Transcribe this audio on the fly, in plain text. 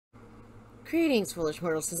Greetings, foolish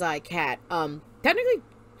mortals, says I, Cat. Technically,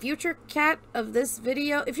 future Cat of this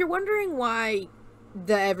video. If you're wondering why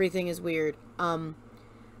everything is weird,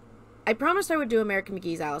 I promised I would do American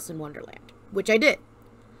McGee's Alice in Wonderland, which I did.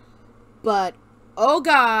 But, oh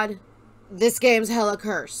god, this game's hella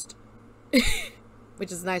cursed.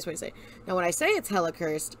 Which is a nice way to say it. Now, when I say it's hella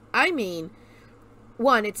cursed, I mean,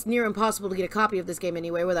 one, it's near impossible to get a copy of this game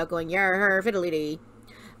anyway without going, yarr, fiddly-dee.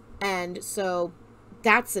 And so,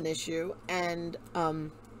 that's an issue. And,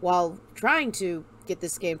 while trying to get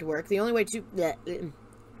this game to work, the only way to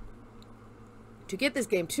get this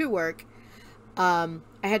game to work, I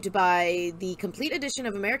had to buy the complete edition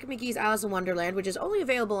of American McGee's Alice in Wonderland, which is only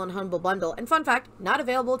available on Humble Bundle. And fun fact, not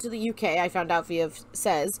available to the UK, I found out via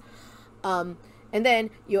Says. And then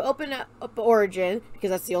you open up Origin, because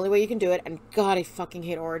that's the only way you can do it. And god, I fucking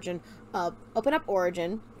hate Origin. Open up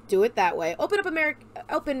Origin, do it that way.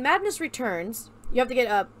 Open Madness Returns. You have to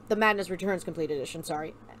get the Madness Returns complete edition,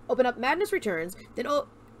 sorry. Open up Madness Returns, then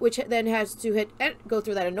which then has to go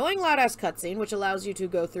through that annoying loud-ass cutscene, which allows you to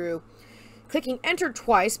go through clicking enter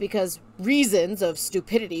twice because reasons of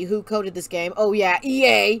stupidity. Who coded this game? Oh yeah,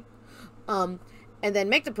 EA! And then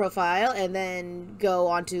make the profile, and then go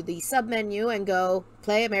onto the sub-menu and go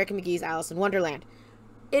play American McGee's Alice in Wonderland.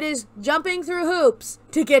 It is jumping through hoops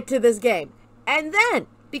to get to this game. And then,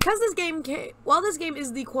 because this game while this game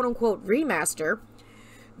is the quote-unquote remaster,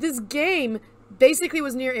 this game basically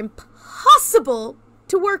was near impossible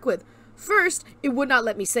to work with. First, it would not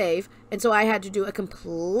let me save, and so I had to do a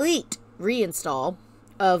complete reinstall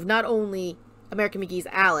of not only American McGee's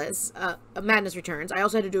Alice, Madness Returns. I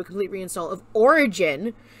also had to do a complete reinstall of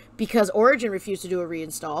Origin, because Origin refused to do a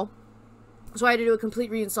reinstall. So I had to do a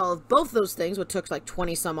complete reinstall of both those things, which took like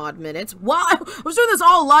 20-some odd minutes. Wow, I was doing this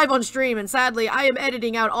all live on stream, and sadly, I am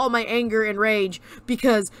editing out all my anger and rage,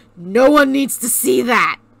 because no one needs to see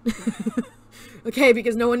that. Okay,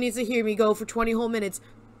 because no one needs to hear me go for 20 whole minutes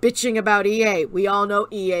bitching about EA. We all know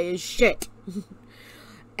EA is shit.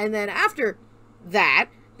 And then after that,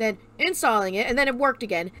 then installing it, and then it worked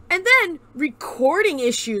again. And then recording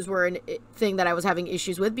issues were a thing that I was having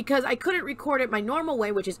issues with, because I couldn't record it my normal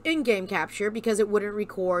way, which is in-game capture, because it wouldn't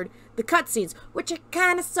record the cutscenes, which are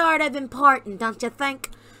kind of sort of important, don't you think?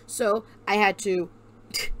 So I had to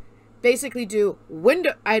basically do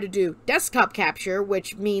desktop capture,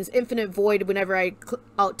 which means infinite void whenever I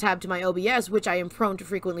alt tab to my OBS, which I am prone to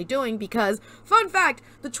frequently doing because, fun fact,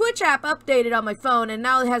 the Twitch app updated on my phone and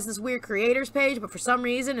now it has this weird creators page, but for some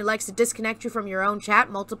reason it likes to disconnect you from your own chat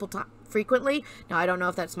multiple times frequently. Now I don't know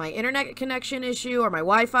if that's my internet connection issue or my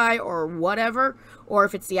Wi-Fi or whatever, or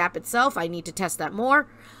if it's the app itself. I need to test that more.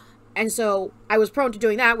 And so, I was prone to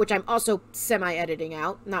doing that, which I'm also semi-editing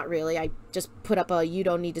out. Not really. I just put up a you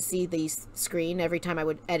don't need to see the screen every time I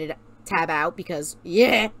would edit tab out, because,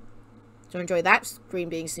 yeah! So I enjoy that screen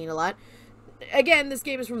being seen a lot. Again, this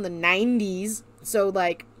game is from the 90s, so,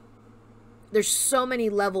 like, there's so many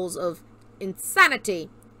levels of insanity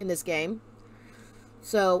in this game.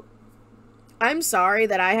 So, I'm sorry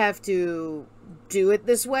that I have to do it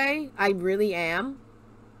this way. I really am.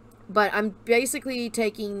 But I'm basically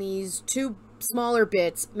taking these two smaller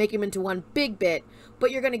bits, making them into one big bit,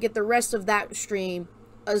 but you're going to get the rest of that stream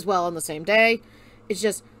as well on the same day. It's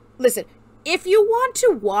just, listen, if you want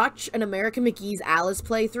to watch an American McGee's Alice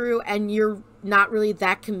playthrough and you're not really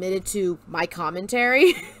that committed to my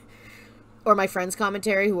commentary, or my friend's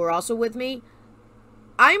commentary who are also with me,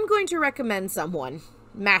 I'm going to recommend someone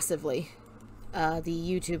massively. The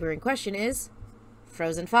YouTuber in question is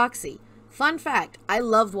Frozen Foxy. Fun fact, I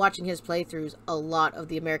loved watching his playthroughs a lot of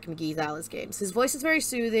the American McGee's Alice games. His voice is very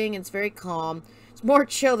soothing, and it's very calm. It's more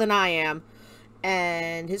chill than I am.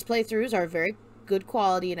 And his playthroughs are very good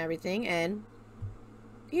quality and everything, and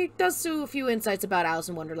he does do a few insights about Alice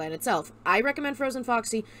in Wonderland itself. I recommend Frozen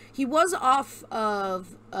Foxy. He was off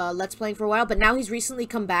of Let's Playing for a while, but now he's recently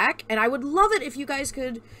come back, and I would love it if you guys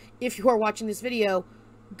could, if you are watching this video,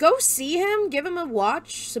 go see him, give him a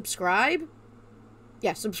watch, subscribe.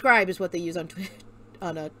 Yeah, subscribe is what they use on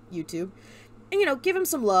YouTube. And, you know, give him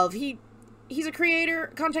some love. He's a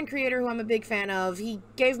content creator who I'm a big fan of. He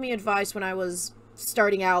gave me advice when I was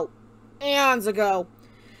starting out eons ago.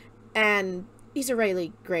 And he's a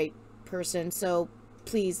really great person. So,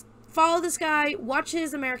 please, follow this guy. Watch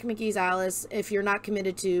his American McGee's Alice if you're not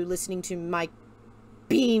committed to listening to my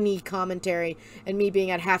beamy commentary and me being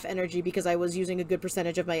at half energy because I was using a good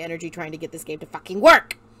percentage of my energy trying to get this game to fucking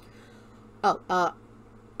work. Oh,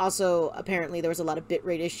 also, apparently, there was a lot of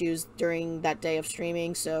bitrate issues during that day of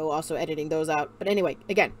streaming, so also editing those out. But anyway,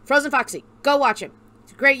 again, Frozen Foxy, go watch him.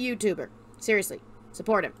 He's a great YouTuber. Seriously,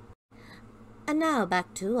 support him. And now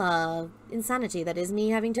back to, insanity. That is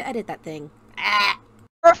me having to edit that thing.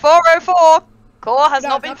 404. Core has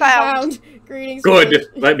not been found. Greetings. Good.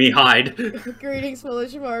 Let me hide. Greetings,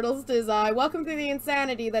 foolish mortals. 'Tis I. Welcome to the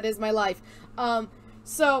insanity that is my life. Core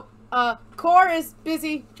is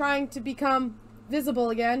busy trying to become visible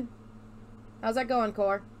again. How's that going,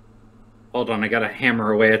 Core? Hold on, I gotta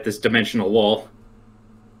hammer away at this dimensional wall.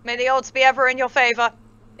 May the odds be ever in your favor.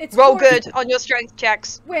 It's Roll Core. good on your strength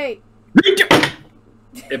checks. Wait.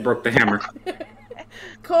 It broke the hammer.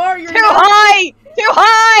 Core, you're Too high! Too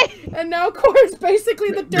high! And now Core's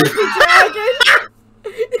basically the dirty dragon.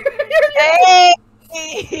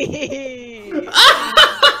 Hey!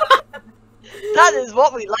 That is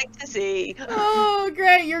what we like to see. Oh,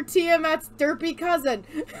 great. You're Tiamat's derpy cousin.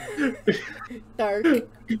 Dark.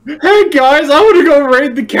 Hey guys, I wanna go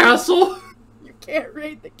raid the castle! You can't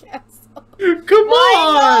raid the castle. Come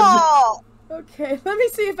on! Okay, let me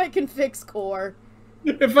see if I can fix Core.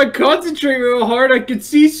 If I concentrate real hard, I can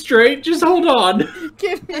see straight. Just hold on.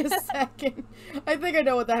 Give me a second. I think I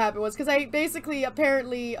know what the happened was, because I basically,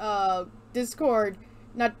 apparently, Discord,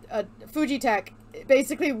 not, Fujitech,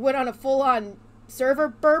 basically went on a full-on server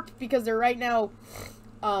burp, because they're right now,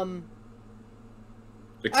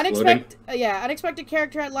 unexpected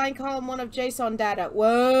character at line column 1 of JSON data.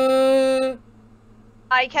 Whoa!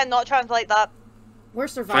 I cannot translate that. We're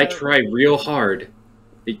If surviving. I try real hard,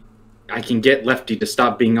 I can get Lefty to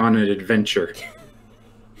stop being on an adventure.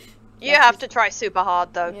 You have to try super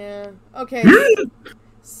hard, though. Yeah. Okay.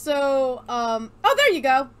 So, oh, there you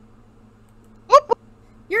go.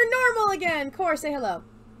 You're normal again. Core, say hello.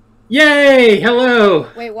 Yay! Hello!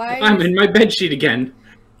 Wait, why? I'm in my bedsheet again.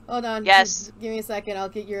 Hold on. Yes. Give me a second. I'll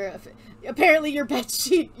get your... Apparently your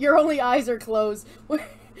bedsheet, your only eyes are closed.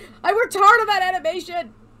 I worked hard on that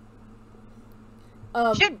animation!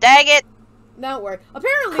 Shoot, dang it! Don't worry.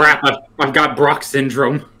 Apparently... Crap, I've got Brock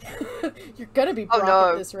syndrome. You're gonna be Brock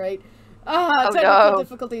at this rate. Technical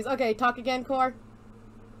difficulties. Okay, talk again, Core.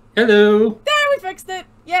 Hello. There, we fixed it!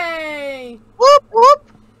 Yay! Whoop,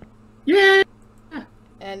 whoop! Yeah.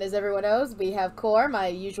 And as everyone knows, we have Core, my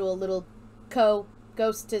usual little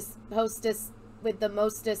co-ghostess, hostess with the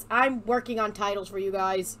mostest. I'm working on titles for you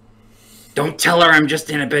guys. Don't tell her I'm just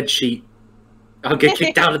in a bedsheet. I'll get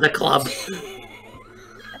kicked out of the club.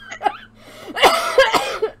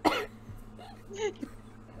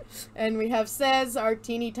 And we have Says, our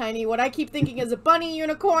teeny tiny, what I keep thinking is a bunny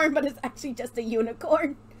unicorn, but it's actually just a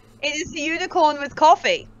unicorn. It is the unicorn with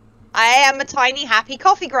coffee. I am a tiny happy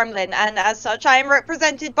coffee gremlin, and as such I am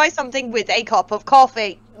represented by something with a cup of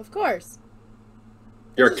coffee. Of course.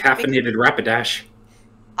 You're a caffeinated Rapidash.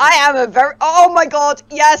 I am a very— oh my god,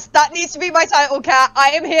 yes, that needs to be my title, Cat. I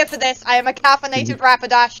am here for this. I am a caffeinated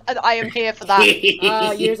Rapidash, and I am here for that.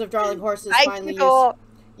 Years of Drawing Horses finally useful.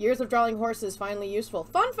 Years of Drawing Horses finally useful.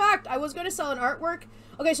 Fun fact, I was going to sell an artwork.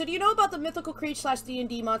 Okay, so do you know about the mythical creature /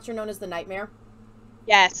 D&D monster known as the Nightmare?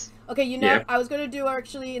 Yes. Okay, you know, I was going to do,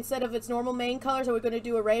 actually, instead of its normal main colors, I was going to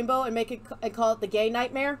do a rainbow and make it, and call it the Gay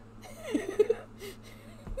Nightmare.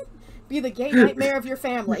 Be the gay nightmare of your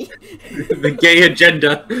family. The gay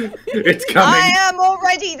agenda. It's coming. I am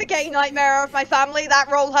already the gay nightmare of my family.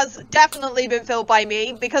 That role has definitely been filled by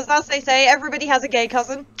me, because as they say, everybody has a gay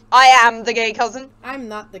cousin. I am the gay cousin. I'm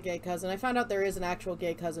not the gay cousin. I found out there is an actual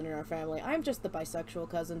gay cousin in our family. I'm just the bisexual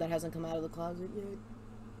cousin that hasn't come out of the closet yet.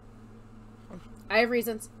 I have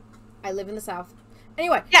reasons. I live in the South.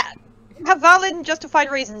 Anyway. Yeah. You have valid and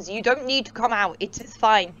justified reasons. You don't need to come out. It is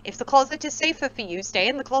fine. If the closet is safer for you, stay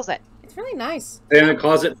in the closet. It's really nice. Stay in the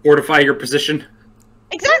closet, fortify your position.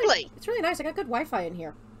 Exactly. It's really nice. I got good Wi-Fi in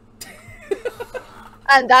here.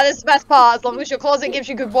 And that is the best part. As long as your closet gives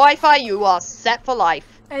you good Wi-Fi, you are set for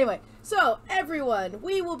life. Anyway, so everyone,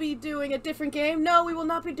 we will be doing a different game. No, we will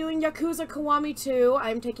not be doing Yakuza Kiwami 2.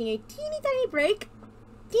 I'm taking a teeny tiny break.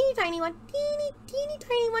 Teeny tiny one. Teeny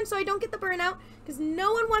tiny one, so I don't get the burnout. Because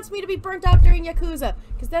no one wants me to be burnt out during Yakuza.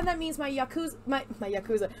 Because then that means my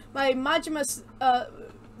Majima's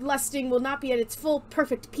lusting will not be at its full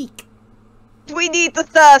perfect peak. We need the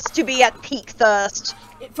thirst to be at peak thirst.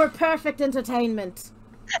 For perfect entertainment.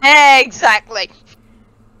 Exactly.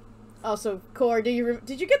 Also, Core, did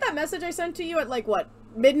you get that message I sent to you at, like, what,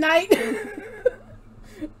 midnight?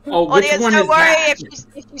 Oh, which Audience, one don't is worry, that?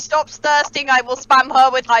 if she stops thirsting, I will spam her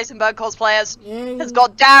with Heisenberg cosplayers. Yeah. Because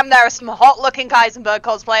goddamn, there are some hot-looking Heisenberg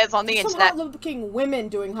cosplayers on the internet. Some hot-looking women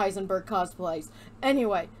doing Heisenberg cosplays.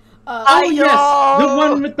 Anyway. Oh, yes! The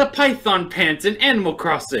one with the python pants in Animal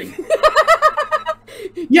Crossing!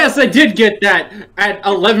 Yes, I did get that at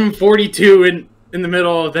 11:42 in the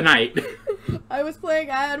middle of the night. I was playing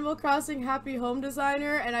Animal Crossing Happy Home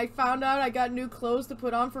Designer, and I found out I got new clothes to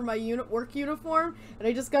put on for my work uniform, and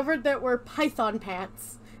I discovered that were python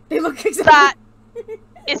pants. They look exactly... That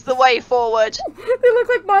is the way forward. They look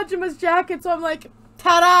like Majima's jacket, so I'm like,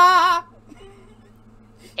 ta-da!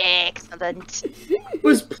 Excellent.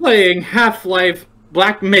 Was playing Half-Life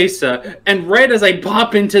Black Mesa, and right as I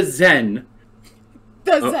pop into Zen...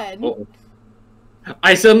 The Zen.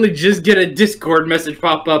 I suddenly just get a Discord message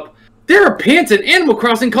pop up. There are pants in Animal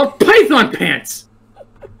Crossing called Python Pants!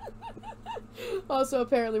 Also,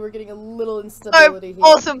 apparently we're getting a little instability here.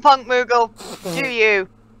 Awesome, Punk Moogle. Do you?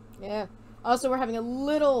 Yeah. Also, we're having a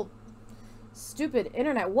little stupid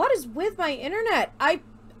internet. What is with my internet? I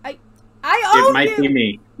own It might be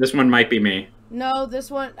me. This one might be me. No,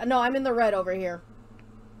 this one... No, I'm in the red over here.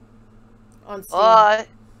 On Steam.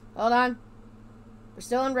 Hold on. We're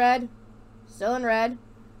still in red. Still in red.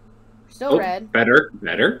 We're still red. Better.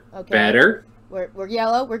 Okay. Better. We're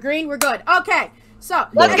yellow. We're green. We're good. Okay. So...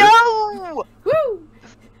 Let's go! Woo!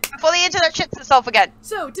 Before the internet shits itself again.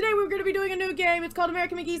 So, today we're going to be doing a new game. It's called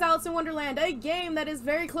American McGee's Alice in Wonderland. A game that is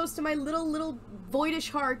very close to my little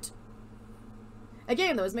voidish heart. A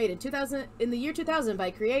game that was made in the year 2000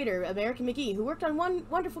 by creator American McGee, who worked on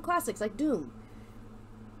wonderful classics like Doom.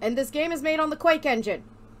 And this game is made on the Quake engine.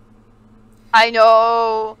 I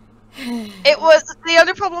know. It was, the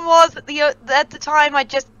only problem was that at the time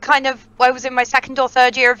I was in my second or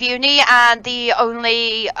third year of uni, and the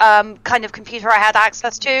only kind of computer I had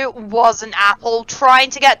access to was an Apple. Trying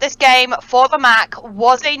to get this game for the Mac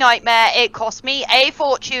was a nightmare. It cost me a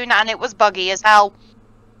fortune and it was buggy as hell.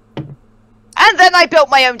 And then I built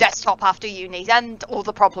my own desktop after uni and all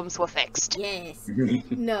the problems were fixed. Yes.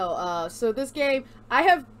 No, so this game,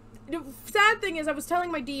 the sad thing is, I was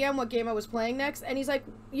telling my DM what game I was playing next, and he's like,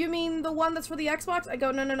 you mean the one that's for the Xbox? I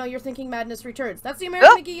go, no, you're thinking Madness Returns. That's the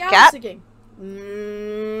American McGee Alice game.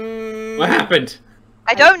 What happened?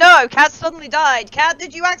 I don't know. Cat suddenly died. Cat,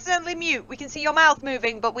 did you accidentally mute? We can see your mouth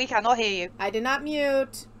moving, but we cannot hear you. I did not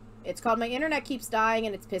mute. It's called my internet keeps dying,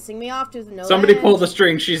 and it's pissing me off to no Somebody end. pull the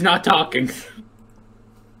string. She's not talking.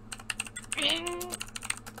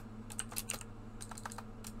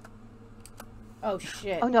 Oh,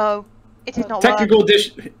 shit. Oh, no. It is not Technical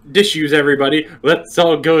issues, everybody. Let's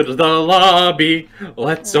all go to the lobby.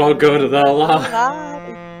 Let's all go to the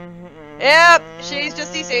lobby. Yep, she's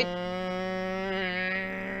just DC'd.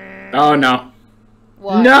 Oh, no.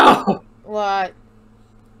 What? No! What?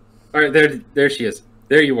 Alright, there she is.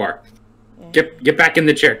 There you are. Get back in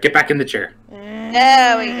the chair. Get back in the chair.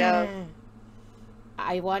 There we go.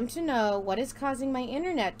 I want to know what is causing my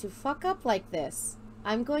internet to fuck up like this.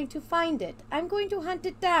 I'm going to find it. I'm going to hunt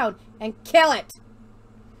it down and kill it.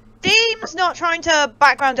 Steam's not trying to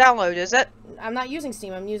background download, is it? I'm not using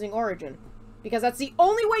Steam. I'm using Origin. Because that's the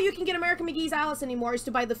only way you can get American McGee's Alice anymore is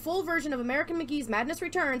to buy the full version of American McGee's Madness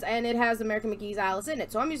Returns, and it has American McGee's Alice in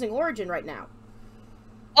it. So I'm using Origin right now.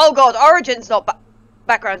 Oh god, Origin's not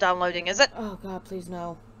background downloading, is it? Oh god, please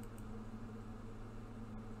no.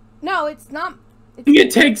 No, it's not. It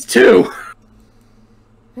takes two.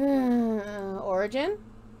 Origin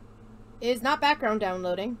is not background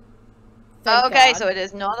downloading. Okay, God. so it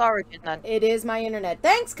is not Origin then. It is my internet.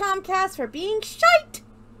 Thanks, Comcast, for being shite!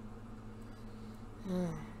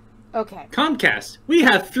 Okay. Comcast. We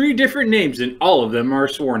have 3 different names, and all of them are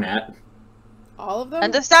sworn at. All of them?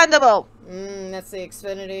 Understandable. That's the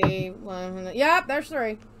Xfinity 100. Yep, there's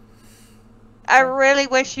 3. I really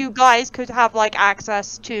wish you guys could have, like,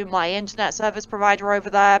 access to my internet service provider over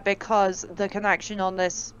there, because the connection on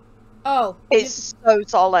this is so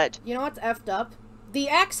solid. You know what's effed up? The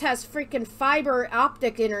X has freaking fiber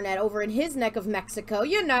optic internet over in his neck of Mexico.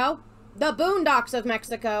 You know, the boondocks of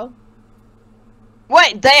Mexico.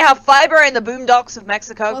 Wait, they have fiber in the boondocks of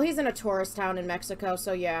Mexico? Well, he's in a tourist town in Mexico,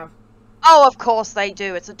 so yeah. Oh, of course they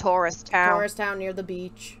do. It's a tourist town. Tourist town near the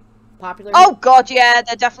beach. Popular. Oh god, yeah,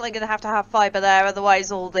 they're definitely gonna have to have fiber there,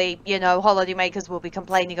 otherwise all the, you know, holiday makers will be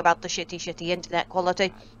complaining about the shitty internet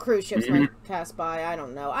quality. Cruise ships might pass by, I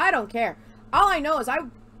don't know. I don't care. All I know is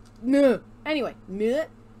anyway,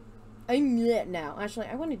 I'm now. Actually,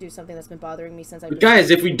 I want to do something that's been bothering me since I've been... Guys,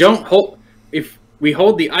 if we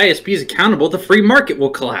hold the ISPs accountable, the free market will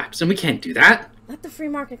collapse, and we can't do that. Let the free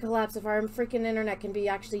market collapse if our freaking internet can be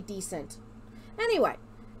actually decent. Anyway,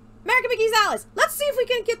 American McGee's Alice. Let's see if we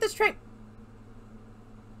can get this train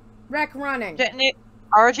wreck running.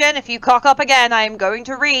 Origin, if you cock up again, I am going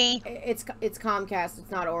to It's Comcast.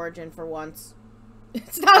 It's not Origin for once.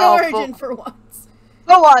 It's not Origin for once.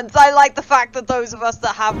 For once, I like the fact that those of us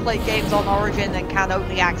that have played games on Origin and can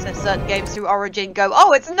only access certain games through Origin go,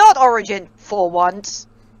 oh, it's not Origin for once.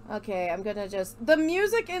 Okay, I'm gonna just... The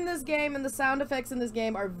music in this game and the sound effects in this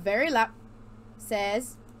game are very loud.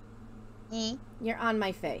 Says... You're on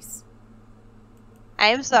my face. I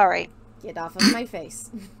am sorry. Get off of my face.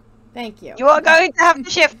 Thank you. You are going to have to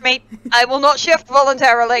shift me. I will not shift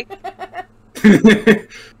voluntarily.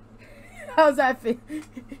 How's that feel?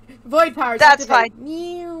 Void powers. That's fine.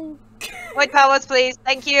 Meow. Void powers, please.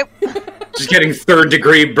 Thank you. Just getting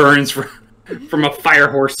third-degree burns from a fire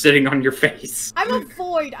horse sitting on your face. I'm a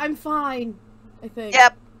void. I'm fine. I think.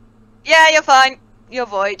 Yep. Yeah, you're fine. You're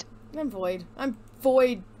void. I'm void. I'm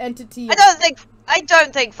void entity. I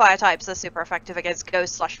don't think fire types are super effective against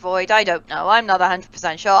ghost/void. I don't know. I'm not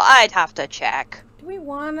 100% sure. I'd have to check. Do we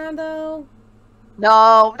wanna though?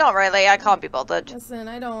 No, not really. I can't be bothered. Listen,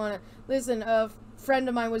 I don't wanna. Listen, a friend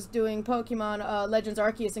of mine was doing Pokemon Legends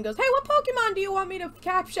Arceus and goes, "Hey, what Pokemon do you want me to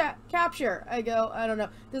capture?" I go, "I don't know."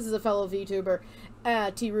 This is a fellow VTuber,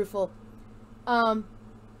 T. Rufel.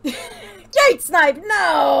 Gate snipe.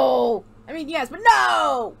 No. I mean, yes, but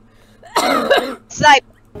no. Snipe.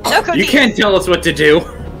 No cookies. You can't tell us what to do.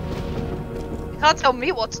 You can't tell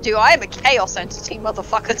me what to do. I am a chaos entity,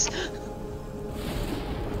 motherfuckers.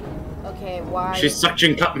 Okay, why? She's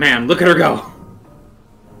suction cup man. Look at her go.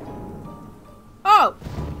 Oh!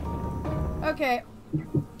 Okay.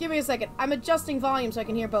 Give me a second. I'm adjusting volume so I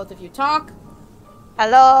can hear both of you. Talk.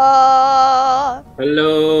 Hello.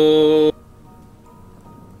 Hello.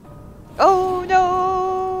 Oh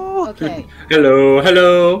no. Okay. Hello,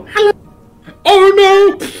 hello, hello. Oh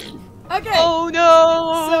no! Okay. Oh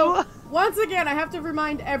no. So, once again, I have to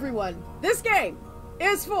remind everyone, this game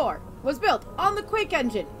was built on the Quake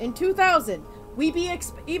engine in 2000.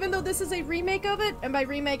 Even though this is a remake of it, and by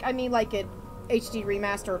remake I mean like an HD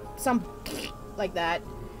remaster, some like that,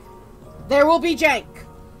 there will be jank.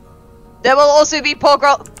 There will also be poor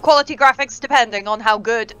quality graphics depending on how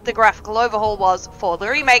good the graphical overhaul was for the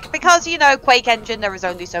remake, because, you know, Quake engine, there is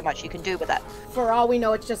only so much you can do with it. For all we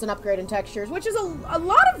know, it's just an upgrade in textures, which is a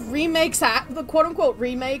lot of remakes the quote-unquote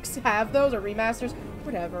remakes have those, or remasters,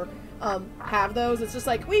 whatever, have those. It's just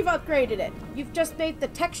like, we've upgraded it. You've just made the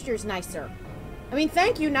textures nicer. I mean,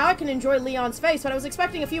 thank you, now I can enjoy Leon's face, but I was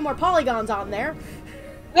expecting a few more polygons on there.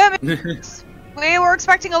 We were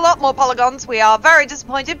expecting a lot more polygons. We are very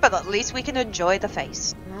disappointed, but at least we can enjoy the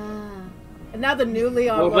face. And now the new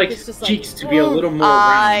Leon look like is just like... cheeks to be a little more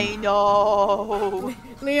I round. know.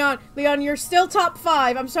 Leon, you're still top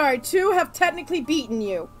 5. I'm sorry, 2 have technically beaten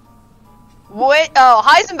you. Wait, oh,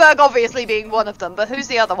 Heisenberg obviously being one of them, but who's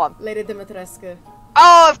the other one? Lady Dimitrescu.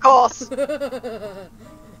 Oh, of course.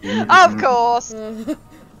 Of course.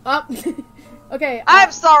 Okay.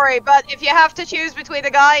 I'm sorry, but if you have to choose between a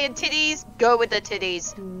guy and titties, go with the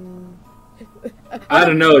titties. I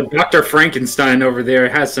don't know. Dr. Frankenstein over there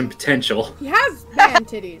has some potential. He has man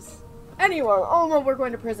titties. Anyway, oh no, we're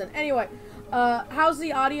going to prison. Anyway, how's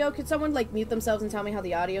the audio? Could someone like mute themselves and tell me how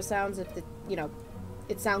the audio sounds? If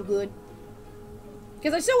it sound good?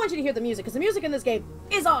 Because I still want you to hear the music, because the music in this game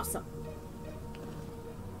is awesome.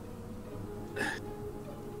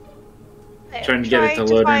 Trying to get it to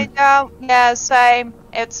load in. Yeah, same.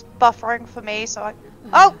 It's buffering for me, so I...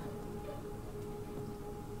 Oh!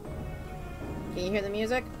 Can you hear the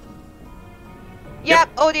music? Yep,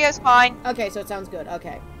 audio's fine. Okay, so it sounds good.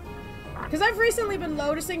 Okay. Because I've recently been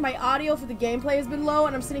noticing my audio for the gameplay has been low,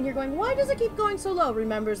 and I'm sitting here going, why does it keep going so low?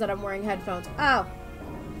 Remembers that I'm wearing headphones. Oh.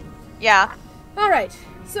 Yeah. Alright.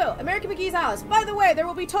 So, American McGee's Alice. By the way, there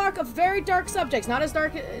will be talk of very dark subjects. Not as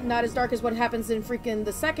dark as what happens in freaking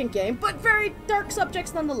the second game, but very dark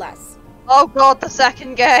subjects nonetheless. Oh god, the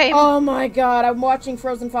second game. Oh my god, I'm watching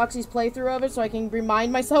Frozen Foxy's playthrough of it so I can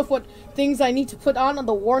remind myself what things I need to put on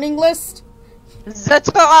the warning list. The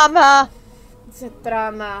drama. It's a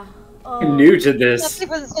drama. I'm new to this. Not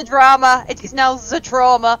even the drama. It is now the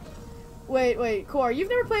trauma. Wait, Core, you've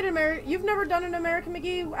never played you've never done an American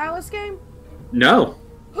McGee Alice game? No.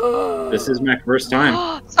 This is my first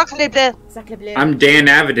time. Sacre bleu. Sacre bleu. I'm Dan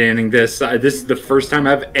Avidaning this. This is the first time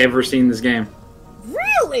I've ever seen this game.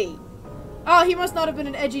 Really? Oh, he must not have been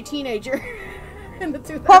an edgy teenager in the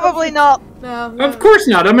 2000s. Probably not. No. Of course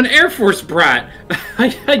not. I'm an Air Force brat. I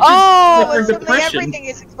just suffered suddenly depression. everything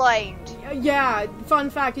is explained. Yeah, fun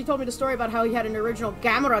fact, he told me the story about how he had an original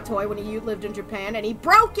Gamera toy when he lived in Japan, and he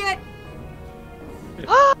broke it!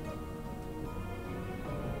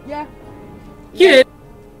 Yeah. Kid,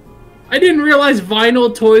 I didn't realize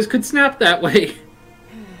vinyl toys could snap that way.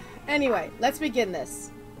 Anyway, let's begin this.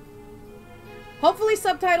 Hopefully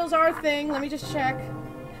subtitles are a thing. Let me just check.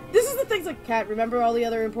 This is the things like, Cat, remember all the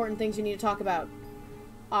other important things you need to talk about.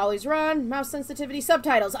 Always run, mouse sensitivity,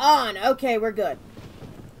 subtitles on. Okay, we're good.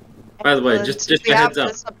 By the way, just a heads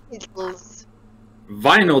up.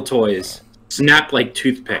 Vinyl toys snap like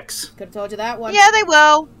toothpicks. Could have told you that one. Yeah, they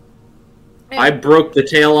will. I broke the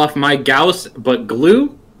tail off my Gauss, but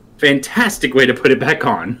glue? Fantastic way to put it back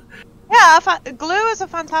on. Yeah, glue is a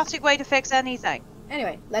fantastic way to fix anything.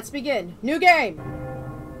 Anyway, let's begin. New game.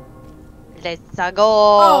 Let's go.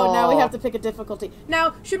 Oh, now we have to pick a difficulty.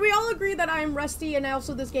 Now, should we all agree that I'm rusty and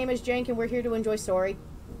also this game is jank and we're here to enjoy story?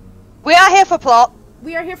 We are here for plot.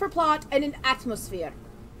 We are here for plot and an atmosphere.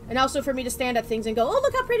 And also for me to stand at things and go, oh,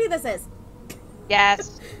 look how pretty this is.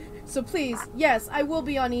 Yes. So please, yes, I will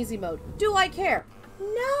be on easy mode. Do I care?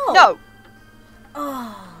 No. No.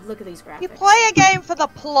 Oh, look at these graphics. You play a game for the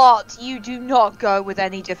plot, you do not go with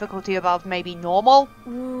any difficulty above maybe normal.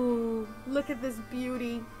 Ooh, look at this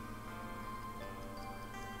beauty.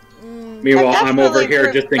 Meanwhile, I'm over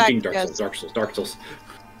here just thinking Dark Souls. Souls, Dark Souls, Dark Souls.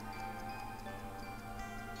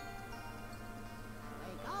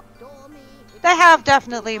 They have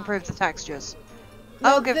definitely improved the textures. No,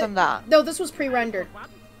 I'll give them that. No, this was pre-rendered.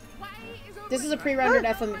 This is a pre-rendered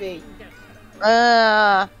FMV.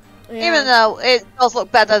 Yeah. Even though it does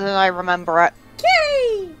look better than I remember it.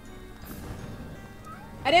 Kitty!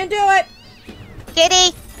 I didn't do it!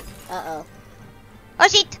 Kitty! Uh-oh. Oh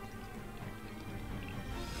shit!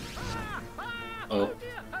 Oh.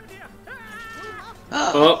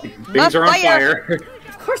 Oh, things are on fire.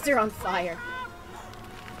 Of course they're on fire.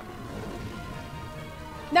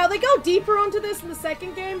 Now, they go deeper onto this in the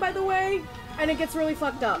second game, by the way, and it gets really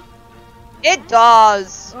fucked up. It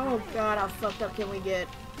does! Oh god, how fucked up can we get?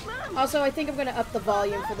 Also, I think I'm gonna up the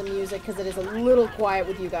volume for the music, because it is a little quiet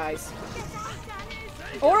with you guys.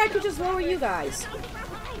 Or I could just lower you guys.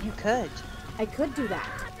 You could. I could do that.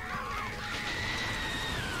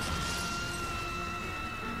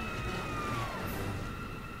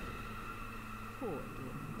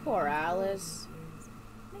 Poor Alice.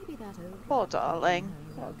 Poor darling.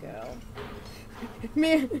 Poor girl.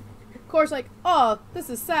 Me, of course, like, oh, this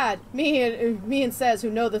is sad. Me and Says, who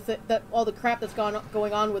know that all the crap that's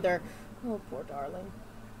going on with her. Oh, poor darling.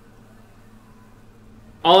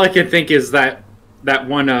 All I can think is that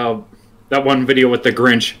one video with the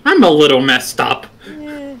Grinch. I'm a little messed up.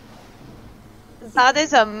 Eh. That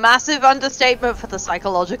is a massive understatement for the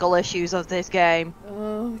psychological issues of this game.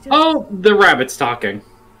 Oh, the rabbit's talking.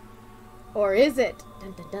 Or is it?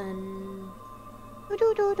 Dun dun dun.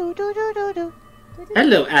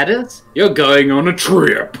 Hello, Alice. You're going on a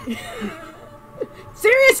trip.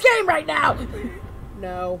 Serious game right now.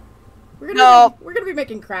 No. We're gonna be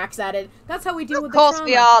making cracks at it. That's how we deal with the trauma. Of course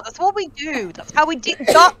we are. That's what we do. That's how we do.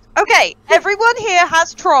 Okay, everyone here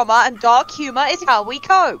has trauma, and dark humor is how we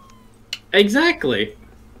cope. Exactly.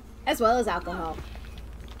 As well as alcohol.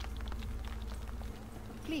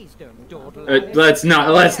 Please don't dawdle. Let's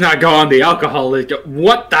not go on the alcohol.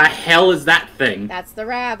 What the hell is that thing? That's the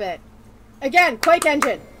rabbit. Again, Quake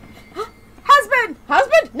engine. Husband!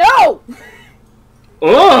 Husband! No!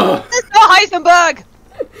 Oh! It's not Heisenberg!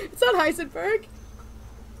 It's not Heisenberg.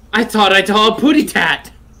 I thought I saw a putty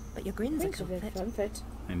tat. But your grin's a comfort.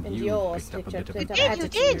 And yours picked up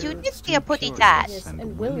You did see a putty tat. Yes,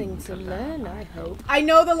 and willing to learn, I hope. I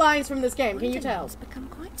know the lines from this game, can you tell? It's become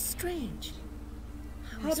quite strange.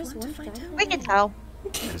 How does one find out? We can tell.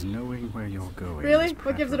 As knowing where you're going. Really?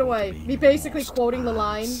 What gives it away? Me basically quoting the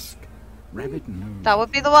line? Rabbit knows. That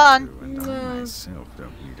would be the one. And I myself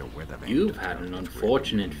don't need a weather vane You've to had tell an you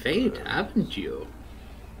unfortunate where you fate, go. haven't you?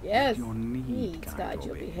 Yes. Your Needs guide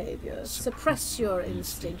your behavior. Suppress your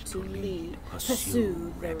instinct to lead.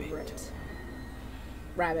 Pursue the rabbit.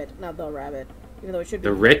 Rabbit, not the rabbit. Even though it should be.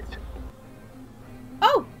 The writ?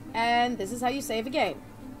 Oh! And this is how you save a game.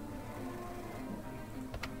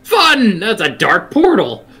 Fun! That's a dark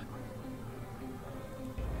portal.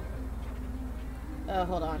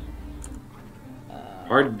 Hold on.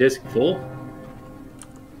 Hard disk full?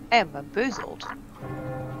 And bamboozled.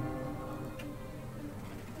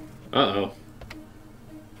 Uh-oh.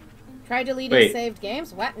 Try deleting Wait. saved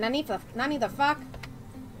games? What? Nani the fuck?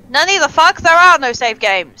 None of the fuck, there are no save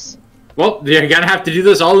games. Well, you're gonna have to do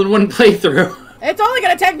this all in one playthrough. It's only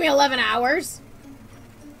gonna take me 11 hours.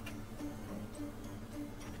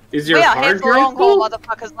 Is your We are here hard for the long drive haul, full?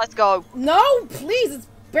 motherfuckers. Let's go. No, please, it's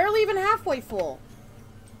barely even halfway full.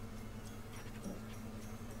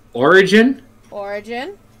 Origin?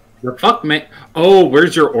 Origin? The fuck, man? Oh,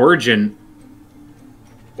 where's your origin?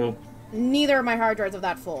 Well, Neither of my hard drives are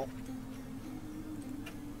that full.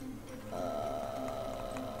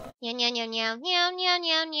 Meow meow meow meow meow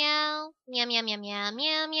meow meow meow meow meow meow meow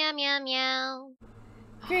meow meow meow meow.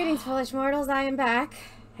 Greetings, foolish mortals, I am back.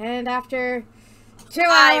 And after 2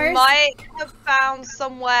 I hours... might have found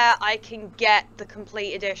somewhere I can get the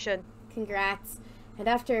complete edition. Congrats. And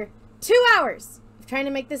after 2 hours of trying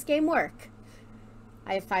to make this game work.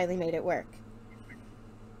 I have finally made it work.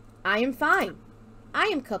 I am fine. I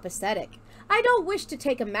am copacetic. I don't wish to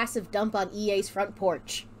take a massive dump on EA's front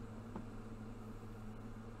porch.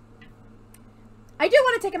 I do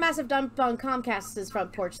want to take a massive dump on Comcast's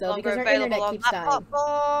front porch, though, because our internet keeps dying.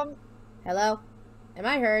 Hello? Am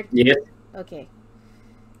I heard? Yes. Okay.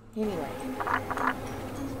 Anyway.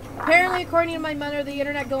 Apparently, according to my mother, the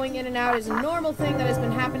internet going in and out is a normal thing that has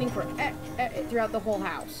been happening for throughout the whole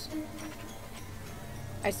house.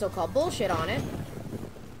 I still call bullshit on it.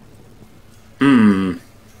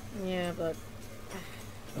 Yeah, but...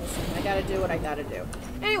 listen, I gotta do what I gotta do.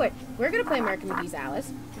 Anyway, we're gonna play American McGee's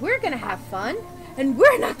Alice. We're gonna have fun. And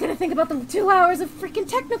we're not gonna think about the 2 hours of freaking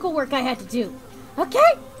technical work I had to do.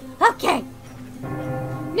 Okay? Okay.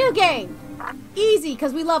 New game. Easy,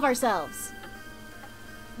 because we love ourselves.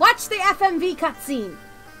 Watch the FMV cutscene.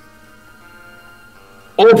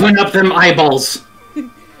 Open up them eyeballs.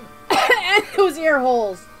 And those ear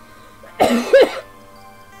holes.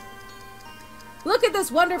 Look at this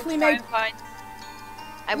wonderfully made...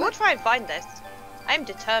 I will try and find this. I am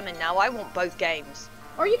determined now. I want both games.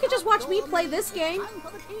 Or you could just watch me play this game.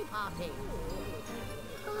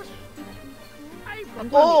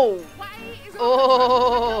 Oh!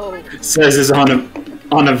 Oh! Says is on a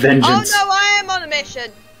vengeance. Oh no, I am on a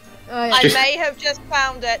mission. I may have just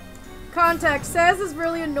found it. Context says is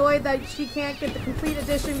really annoyed that she can't get the complete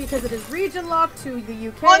edition because it is region locked to the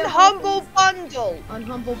UK. On Humble Bundle. On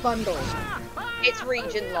Humble Bundle. It's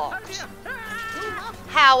region locked.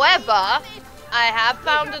 However, I have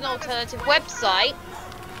found an alternative website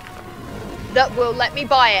that will let me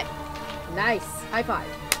buy it. Nice. High five.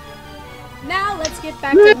 Now let's get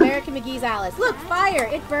back to American McGee's Alice. Look, fire!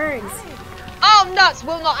 It burns. Oh, nuts!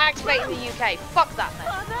 Will not activate in the UK. Fuck that then.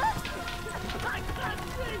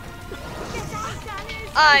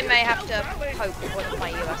 I may have to poke one of my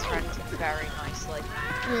US friends very nicely.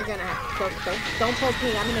 You're gonna have to poke. Don't poke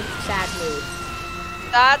me. I'm in a sad mood.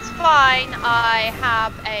 That's fine. I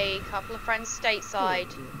have a couple of friends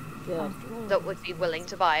stateside that would be willing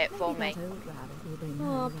to buy it for me.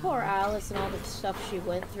 Oh, poor Alice and all the stuff she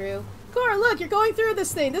went through. Cora, look, you're going through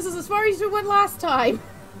this thing. This is as far as you went last time.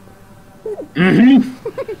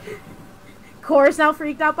 Cora's now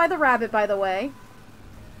freaked out by the rabbit, by the way.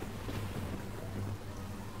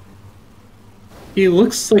 He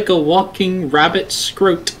looks like a walking rabbit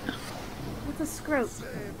scrote. What's a scrote?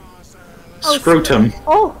 Scrotum.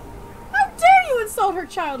 Oh! How dare you insult her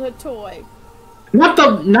childhood toy? Not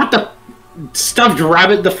the stuffed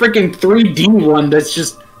rabbit, the freaking 3D one that's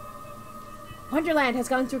just... Wonderland has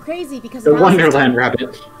gone through crazy because the of Wonderland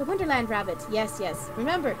rabbit. The Wonderland rabbit. Yes, yes.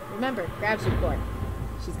 Remember, grabs you, Core.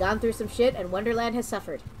 She's gone through some shit and Wonderland has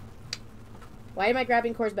suffered. Why am I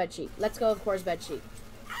grabbing Core's bedsheet? Let's go of Core's bedsheet.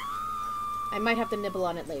 I might have to nibble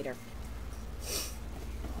on it later.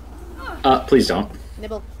 Please don't.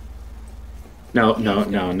 Nibble. No.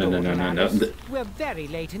 We're very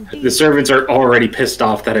late indeed. The servants are already pissed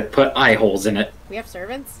off that I put eye holes in it. We have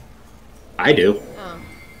servants? I do. Oh.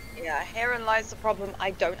 Yeah, herein lies the problem.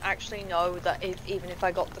 I don't actually know that even if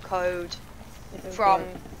I got the code from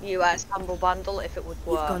US Humble Bundle, if it would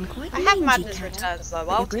work. I have Madness Returns though,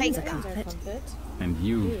 I'll take that. And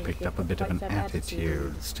you've picked up a bit of an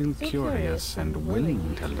attitude. Still curious and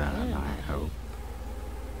willing to learn, I hope.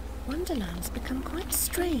 Wonderland's become quite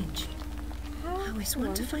strange. I always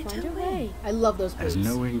want to find her way. I love those boots. As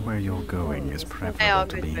knowing where you're going is preferable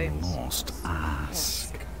to being lost,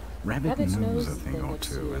 ask. Rabbit knows a thing or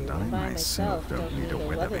two, and I myself don't need a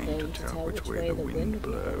weather vane to tell which way the wind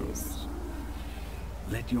blows.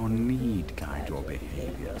 Let your need guide your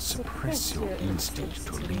behavior. Suppress your instinct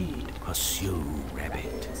to lead. Pursue,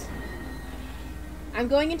 rabbit. I'm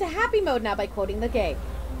going into happy mode now by quoting the game.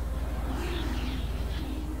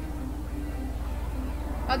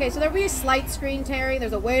 Okay, so there'll be a slight screen tearing.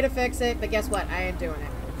 There's a way to fix it, but guess what? I ain't doing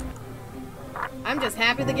it. I'm just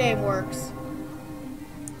happy the game works.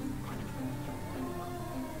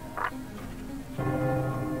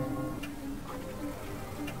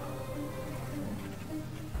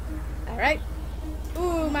 Alright.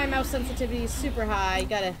 Ooh, my mouse sensitivity is super high.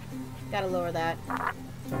 Gotta lower that.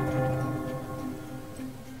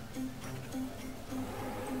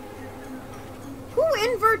 Who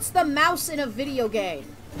inverts the mouse in a video game?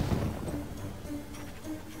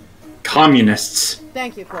 Communists.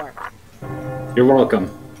 Thank you, Core. You're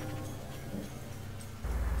welcome.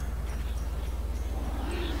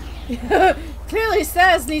 Clearly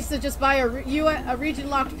says needs to just buy a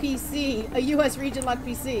region-locked PC. A US region-locked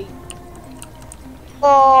PC.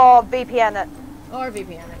 Or VPN it. Or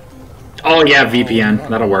VPN it. Oh yeah, VPN.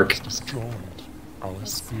 That'll work.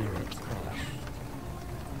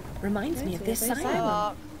 Reminds me of this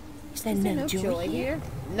asylum. Is there no joy here?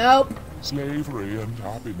 Nope. Slavery and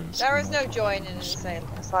happiness. There is no joy in an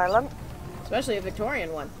asylum. Especially a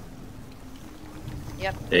Victorian one.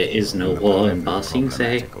 Yep. There is no law in Bossing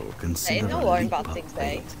Say. There is no law in Bossing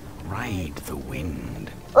Say. Ride the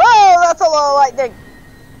wind. Oh, that's a lot of lightning.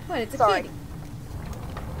 What? It's a Sorry. kitty.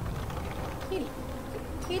 Kitty.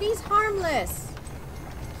 Kitty's harmless.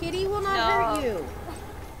 Kitty will not hurt you.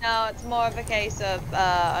 No, it's more of a case of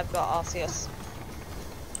I've got Arceus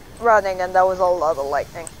running, and there was a lot of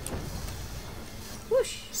lightning.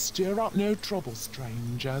 Whoosh. Stir up no trouble,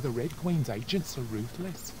 stranger. The Red Queen's agents are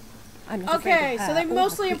ruthless. Okay, so they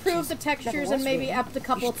mostly improved the textures and maybe upped a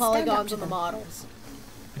couple of polygons on the models.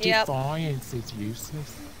 Yep. Defiance is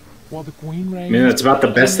useless. While the Queen reigns... I mean, that's about the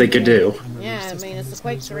best they could do. Yeah, I mean, it's the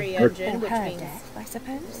Quake 3 engine, which means... I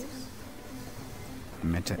suppose.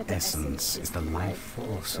 Meta-essence is the life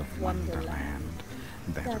force of Wonderland.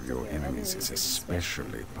 That of your enemies is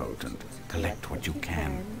especially potent. Collect what you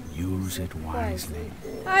can. Use it wisely.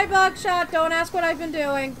 Hi, Buckshot! Don't ask what I've been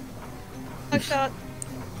doing. Buckshot.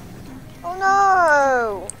 Oh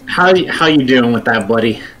no! How you doing with that,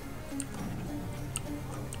 buddy?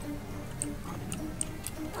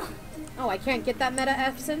 Oh, I can't get that meta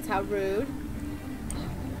essence. How rude.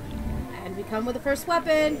 And we come with the first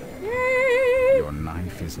weapon. Yay! Your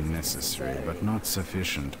knife is necessary, but not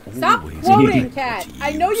sufficient. Stop Always quoting, put Cat! to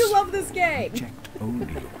I know you use. love this game! Reject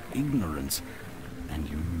only your ignorance, and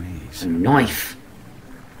you may A knife.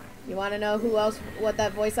 You want to know what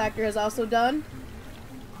that voice actor has also done?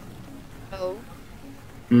 Oh.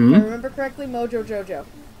 Hmm? If I remember correctly, Mojo Jojo.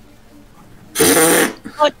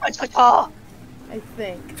 I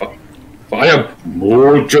think. Fire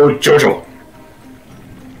Mojo Jojo.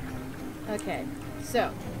 Okay,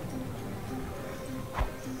 so.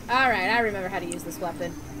 Alright, I remember how to use this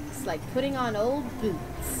weapon. It's like putting on old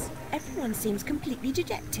boots. Everyone seems completely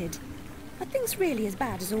dejected. Are things really as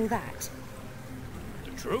bad as all that?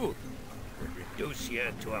 The truth will reduce you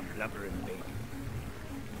to a blubbering baby.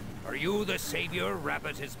 Are you the savior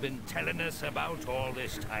Rabbit has been telling us about all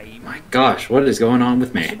this time? My gosh, what is going on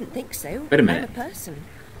with I me? shouldn't think so. Wait a minute. I'm a person.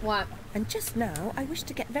 What? And just now, I wish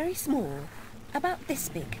to get very small. About this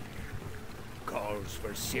big. Calls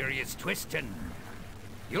for serious twisting.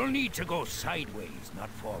 You'll need to go sideways, not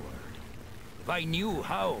forward. If I knew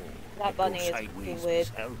how, That I'd bunny go is sideways fucking weird.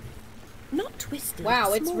 myself. Not twisted.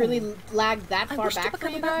 Wow, it's small. really lagged that I far wish to back for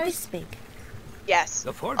become you about guys? this big. Yes.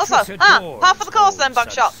 The fortress Also, adores half of the course then, such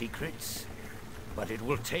Buckshot. secrets, but it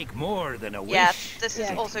will take more than a wish. Yeah, this is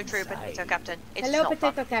Yeah. also true, Potato Captain. It's Hello, not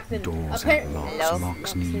Potato fun. Captain. Doors Appar- have locks, Hello.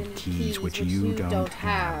 locks need keys which you don't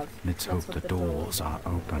have. Let's hope the doors are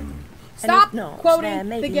open. Stop and if not, quoting there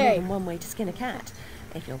may the be more game. than one way to skin a cat,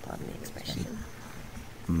 if you'll pardon the expression.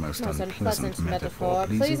 Most Most unpleasant metaphor.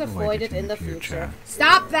 Please avoid it in the future.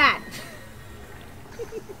 Stop that!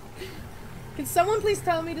 Can someone please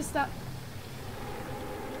tell me to stop?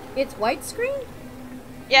 It's widescreen?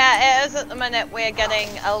 Yeah, it is at the minute. We're getting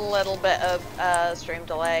a little bit of stream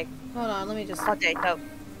delay. Hold on, let me just... Potato.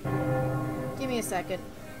 Give me a second.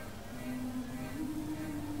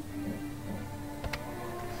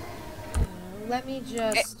 Let me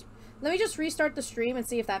just restart the stream and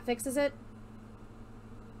see if that fixes it.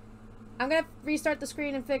 I'm gonna restart the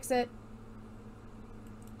screen and fix it.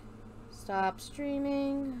 Stop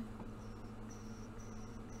streaming.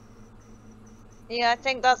 Yeah, I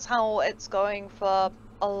think that's how it's going for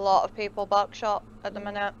a lot of people, Buckshot, at the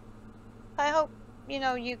minute. I hope, you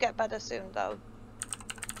know, you get better soon, though.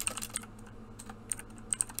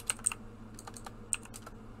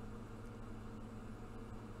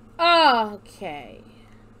 Okay.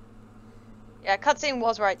 Yeah, cutscene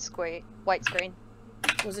was white screen.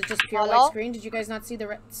 Was it just pure Hello? white screen? Did you guys not see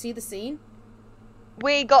the scene?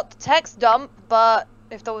 We got the text dump, but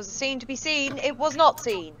if there was a scene to be seen, it was not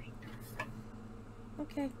seen.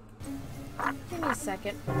 Okay. Give me a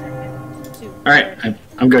second. Alright,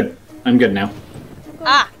 I'm good. I'm good now.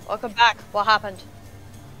 Ah, welcome back. What happened?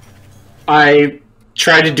 I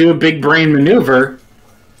tried to do a big brain maneuver,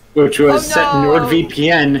 which was set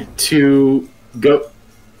NordVPN to go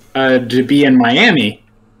to be in Miami.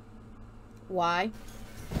 Why?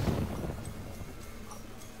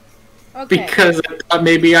 Okay. Because I thought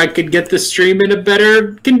maybe I could get the stream in a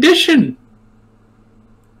better condition.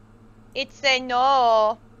 It's a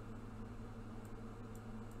no.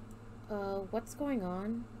 What's going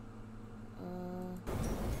on?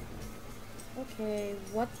 Okay,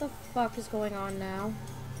 what the fuck is going on now?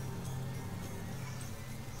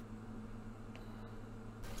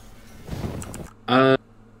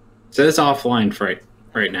 Says offline for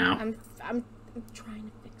right now. I'm trying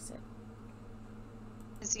to fix it.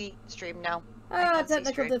 Is see stream now.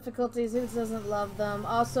 Technical difficulties. Who doesn't love them?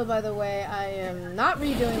 Also, by the way, I am not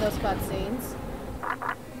redoing those cutscenes.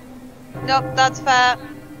 Nope, that's fair.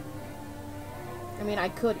 I mean, I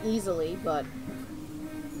could easily, but...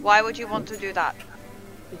 Why would you want to do that?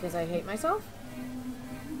 Because I hate myself?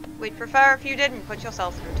 We'd prefer if you didn't put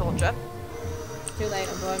yourself through torture. Too late,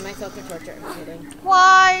 I'm throwing myself through torture. I'm kidding.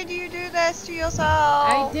 Why do you do this to yourself?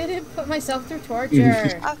 I didn't put myself through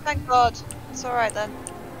torture. Oh, thank God. It's alright then.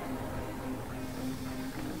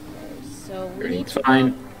 Okay, so we need to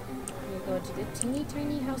go to the teeny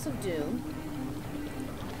tiny House of Doom.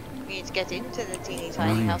 We need to get into the teeny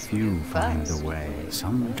tiny House of Doom first. Find a way.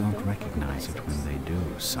 Some don't recognize it when they do.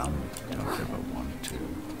 Some don't ever want to.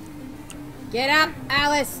 Get up,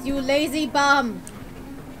 Alice, you lazy bum!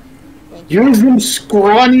 Use them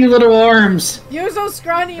scrawny little arms! Use those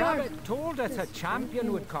scrawny arms! Rabbit told us a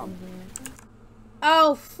champion would come.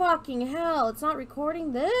 Oh, fucking hell, it's not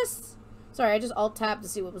recording this? Sorry, I just alt-tabbed to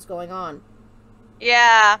see what was going on.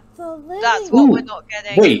 Yeah, that's what we're not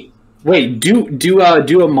getting. Wait, do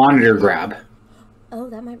a monitor grab. Oh,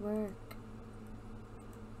 that might work.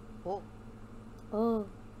 Oh,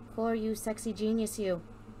 poor you, sexy genius, you.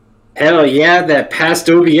 Hell yeah, that past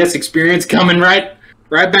OBS experience coming right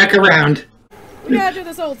back around. We gotta do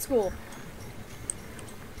this old school.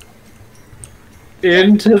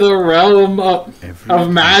 Into the realm of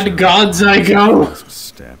mad gods I go.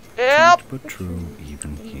 Step. Yep. But true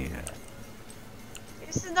even here.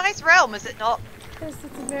 It's a nice realm, is it not? Yes,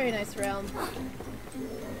 it's a very nice realm.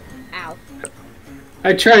 Ow.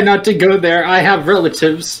 I try not to go there. I have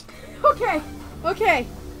relatives. Okay.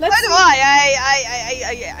 So do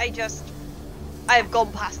I have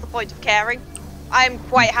gone past the point of caring. I'm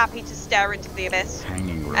quite happy to stare into the abyss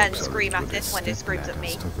and scream at it when it screams at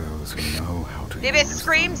me. The abyss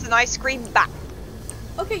screams and I scream back.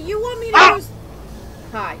 Okay, you want me to use...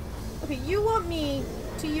 Hi. Okay, you want me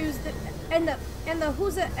to use the... And the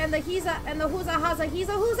whoza, and the heeza, and the whoza, haza,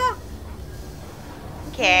 heeza, whoza?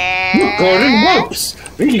 Okay. Look, Gordon, ropes!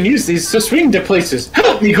 We can use these to swing to places.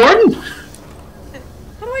 Help me, Gordon!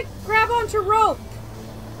 How do I grab onto rope?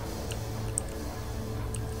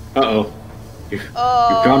 Uh-oh. You've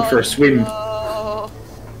gone for a swim. No.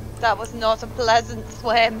 That was not a pleasant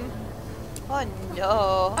swim. Oh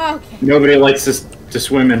no. Okay. Nobody likes to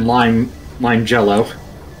swim in lime jello.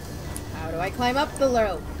 How do I climb up the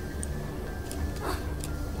rope?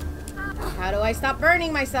 How do I stop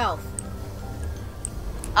burning myself?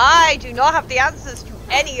 I do not have the answers to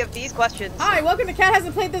any of these questions. Hi, welcome to Cat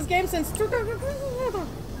Hasn't Played This Game Since...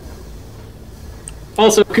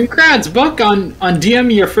 Also, congrats, Buck, on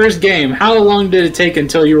DMing your first game. How long did it take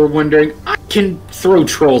until you were wondering, I can throw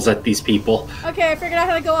trolls at these people? Okay, I figured out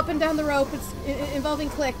how to go up and down the rope. It's involving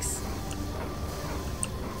clicks.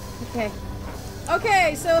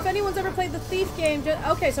 Okay, so if anyone's ever played the Thief game...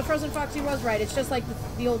 Okay, so Frozen Foxy was right. It's just like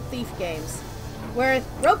the old Thief games. Where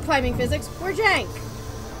rope climbing physics were jank.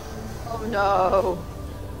 Oh no.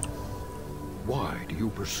 Why do you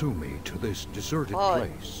pursue me to this deserted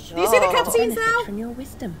place? Do you see the cutscenes now? From your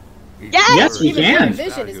wisdom. Yes, we Even can.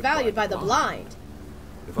 vision is valued by the blind.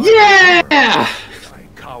 Yeah! I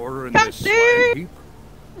cower in this slime heap.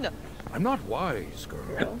 No. I'm not wise,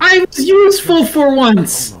 girl. I was useful for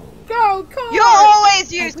once! Go, Cole! You're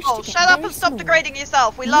always useful! Shut up and stop degrading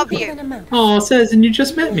yourself, we love you! Oh, says, and you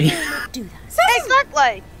just met me.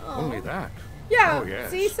 Exactly! Only that. Yeah, Oh,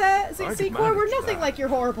 yes. see, Core, we're nothing like your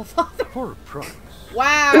horrible father. For a price.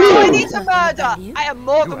 Wow! I need to murder! I am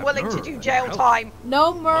more than willing to do jail time.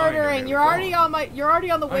 No murdering. You're already on the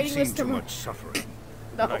I've waiting seen list too to much suffering.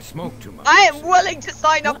 No. And I smoke too much. I am willing to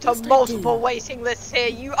sign up to multiple waiting lists here.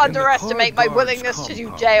 You underestimate my willingness to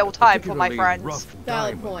do jail time for my friends.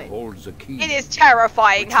 Valid point. Holds a key. It is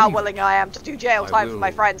terrifying how willing I am to do jail time for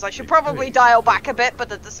my friends. I should probably dial back a bit, but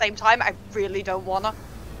at the same time, I really don't wanna.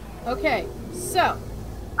 Okay, so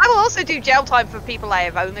I will also do jail time for people I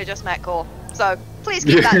have only just met, Core. So please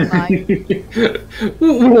keep that in mind.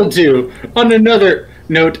 We'll do. On another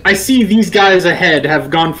note, I see these guys ahead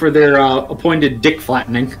have gone for their appointed dick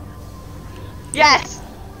flattening. Yes!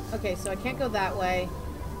 okay, so I can't go that way.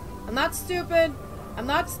 I'm not stupid. I'm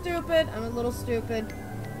a little stupid.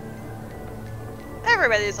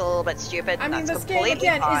 Everybody's a little bit stupid. I mean, that's this game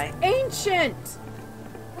again fine. is ancient.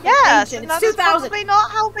 Yes, ancient. and It's that is 2000. probably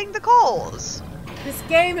not helping the cause. This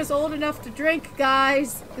game is old enough to drink,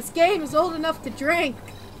 guys. This game is old enough to drink.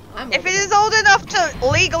 If it is old enough to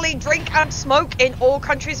legally drink and smoke in all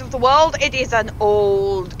countries of the world, it is an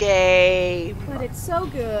old game. But it's so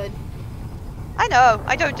good. I know,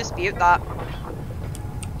 I don't dispute that.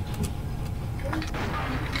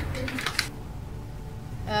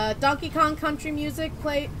 Donkey Kong Country music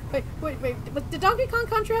play. Wait. But did Donkey Kong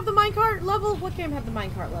Country have the minecart level? What game had the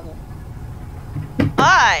minecart level?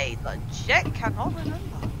 I legit cannot remember.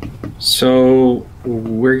 So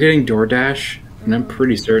we're getting DoorDash, and I'm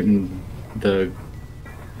pretty certain the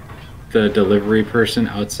delivery person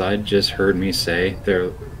outside just heard me say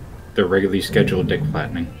they're regularly scheduled dick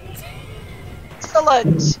flattening.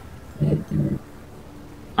 Excellent.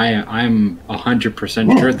 I'm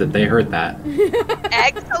 100% sure that they heard that.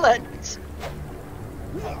 Excellent.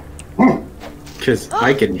 Because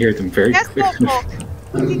I can hear them very Yes, clearly. Dog,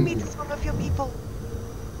 sing me the song of your people.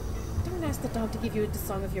 Don't ask the dog to give you the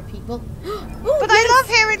song of your people. Ooh, But I love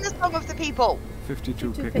hearing the song of the people.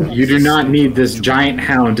 52 You do not need this giant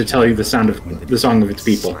hound to tell you the song of its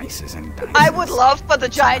people. I would love for the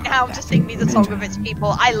giant hound to sing me the song of its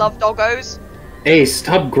people. I love doggos. Hey,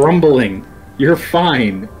 stop grumbling. You're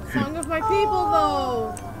fine. Song of my people,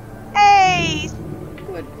 though. Hey,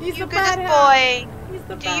 Good. He's you the bad goodest hound. boy. He's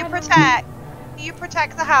the Do you bad protect? Do you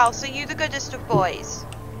protect the house? Are you the goodest of boys?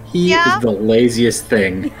 He Yeah? is the laziest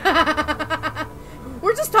thing. hound.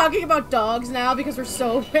 We're just talking about dogs now because we're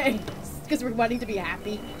so because we're wanting to be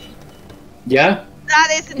happy. Yeah? That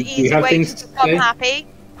is an Do you easy have way things to to become say? happy.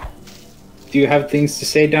 Do you have things to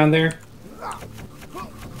say down there?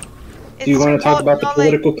 It's Do you want to talk about the knowledge.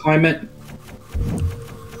 political climate?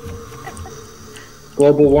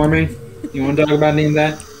 Global warming? You want to talk about any of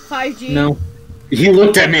that? 5G. No. He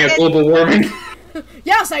looked at me at global warming.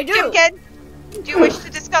 Yes, I do. Chimkin, do you wish to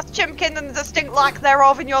discuss Chimkin and the distinct lack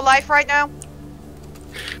thereof in your life right now?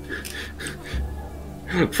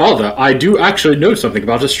 Father, I do actually know something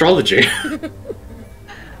about astrology.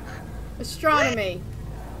 Astronomy.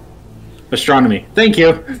 Astronomy. Thank you.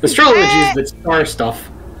 Astrology is the star stuff.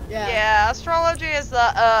 Yeah. Yeah, astrology is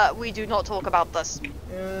the, we do not talk about this.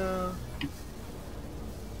 Yeah.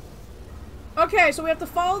 Okay, so we have to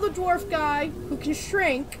follow the dwarf guy who can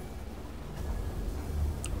shrink.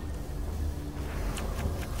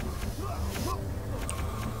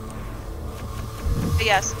 But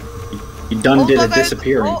yes. He done did a doggos-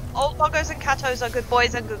 disappearing. all doggos and catos are good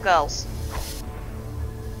boys and good girls.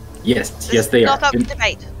 Yes, This yes is they are. not up for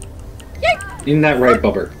debate. Isn't that right,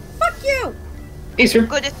 Bubber? Fuck you! Hey, sir.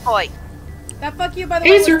 Goodest boy. That fuck you, by the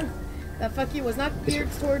Hey, way. sir. That fuck you was not geared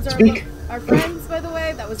towards Speak. our friends, by the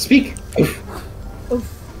way. That was Speak.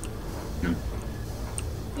 Oof.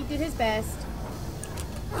 He did his best.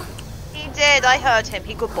 He did, I heard him.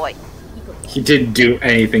 He good boy. He didn't do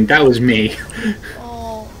anything. That was me.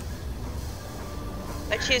 Oh,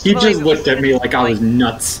 But she's He fully just looked at me good like I boy. was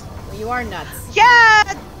nuts. well, you are nuts. Yeah,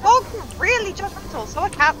 dogs are really judgmental. So are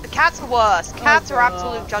cats. The cats are worse. Cats are God.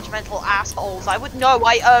 absolute judgmental assholes. I would know.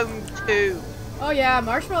 I own two. Oh yeah,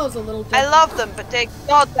 Marshmallow's a little. I love them, but they're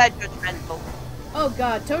judgmental. Oh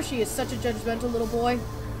god, Toshi is such a judgmental little boy.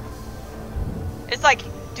 It's like,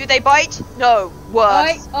 do they bite? No.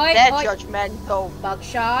 Worse. Oi, They're oi. judgmental.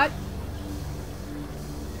 Buckshot.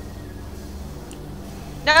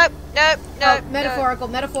 Nope. Nope. Nope. Oh,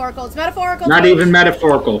 metaphorical. It's metaphorical. Not Tosh. even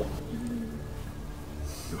metaphorical.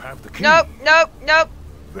 You have the key. Nope. Nope. Nope.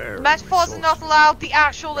 Very Metaphors are not resourceful. allowed. The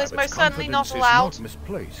actual is Rabbit's most certainly not confidence is allowed.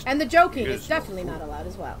 misplaced. And the joking Yes, is definitely not allowed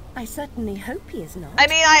as well. I certainly hope he is not. I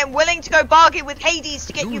mean, I am willing to go bargain with Hades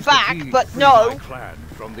to get you Use the back, key to but free no. my clan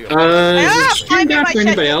from the Is Ah, it streamed find out my for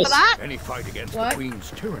anybody schedule else? for that. Any fight against What? the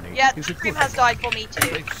Queen's tyranny Yeah, is the a stream good has died for me too.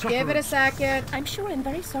 They suffer Give it a second. I'm sure I'm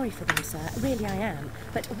very sorry for them, sir. Really, I am.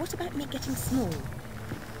 But what about me getting small?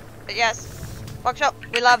 But yes, Workshop,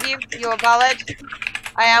 we love you. You're valid.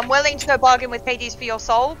 I am willing to go bargain with Hades for your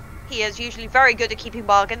soul. He is usually very good at keeping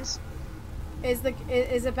bargains. Is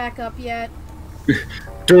it back up yet?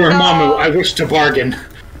 Dormammu, I wish to bargain.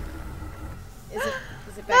 Is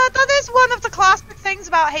it back? That is one of the classic things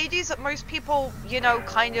about Hades that most people, you know,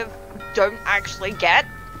 kind of don't actually get.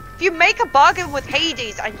 If you make a bargain with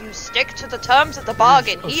Hades and you stick to the terms of the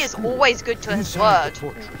bargain, he is always good to his Inside word. the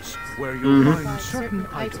fortress, where you'll Mhm. find certain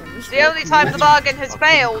items. The only time the bargain has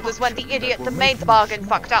failed is when the idiot that made the bargain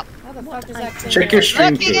fucked up. How the fuck does that thing Check work? your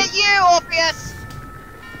stream Looking key. at you, Orpheus!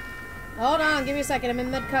 Hold on, give me a second. I'm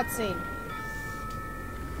in mid cutscene.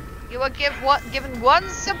 You were given one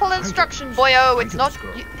simple instruction, boyo. It's not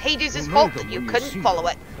Hades' fault that you couldn't follow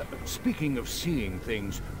it. Speaking of seeing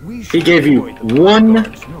things, we He should gave you avoid the one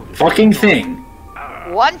guards notice. fucking thing.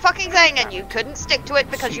 One fucking thing, and you couldn't stick to it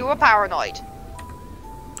because you were paranoid.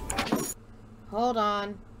 Hold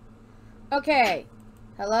on. Okay.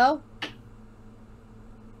 Hello?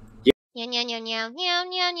 Meow meow meow meow meow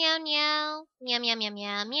meow meow meow meow meow meow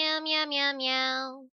meow meow meow meow meow.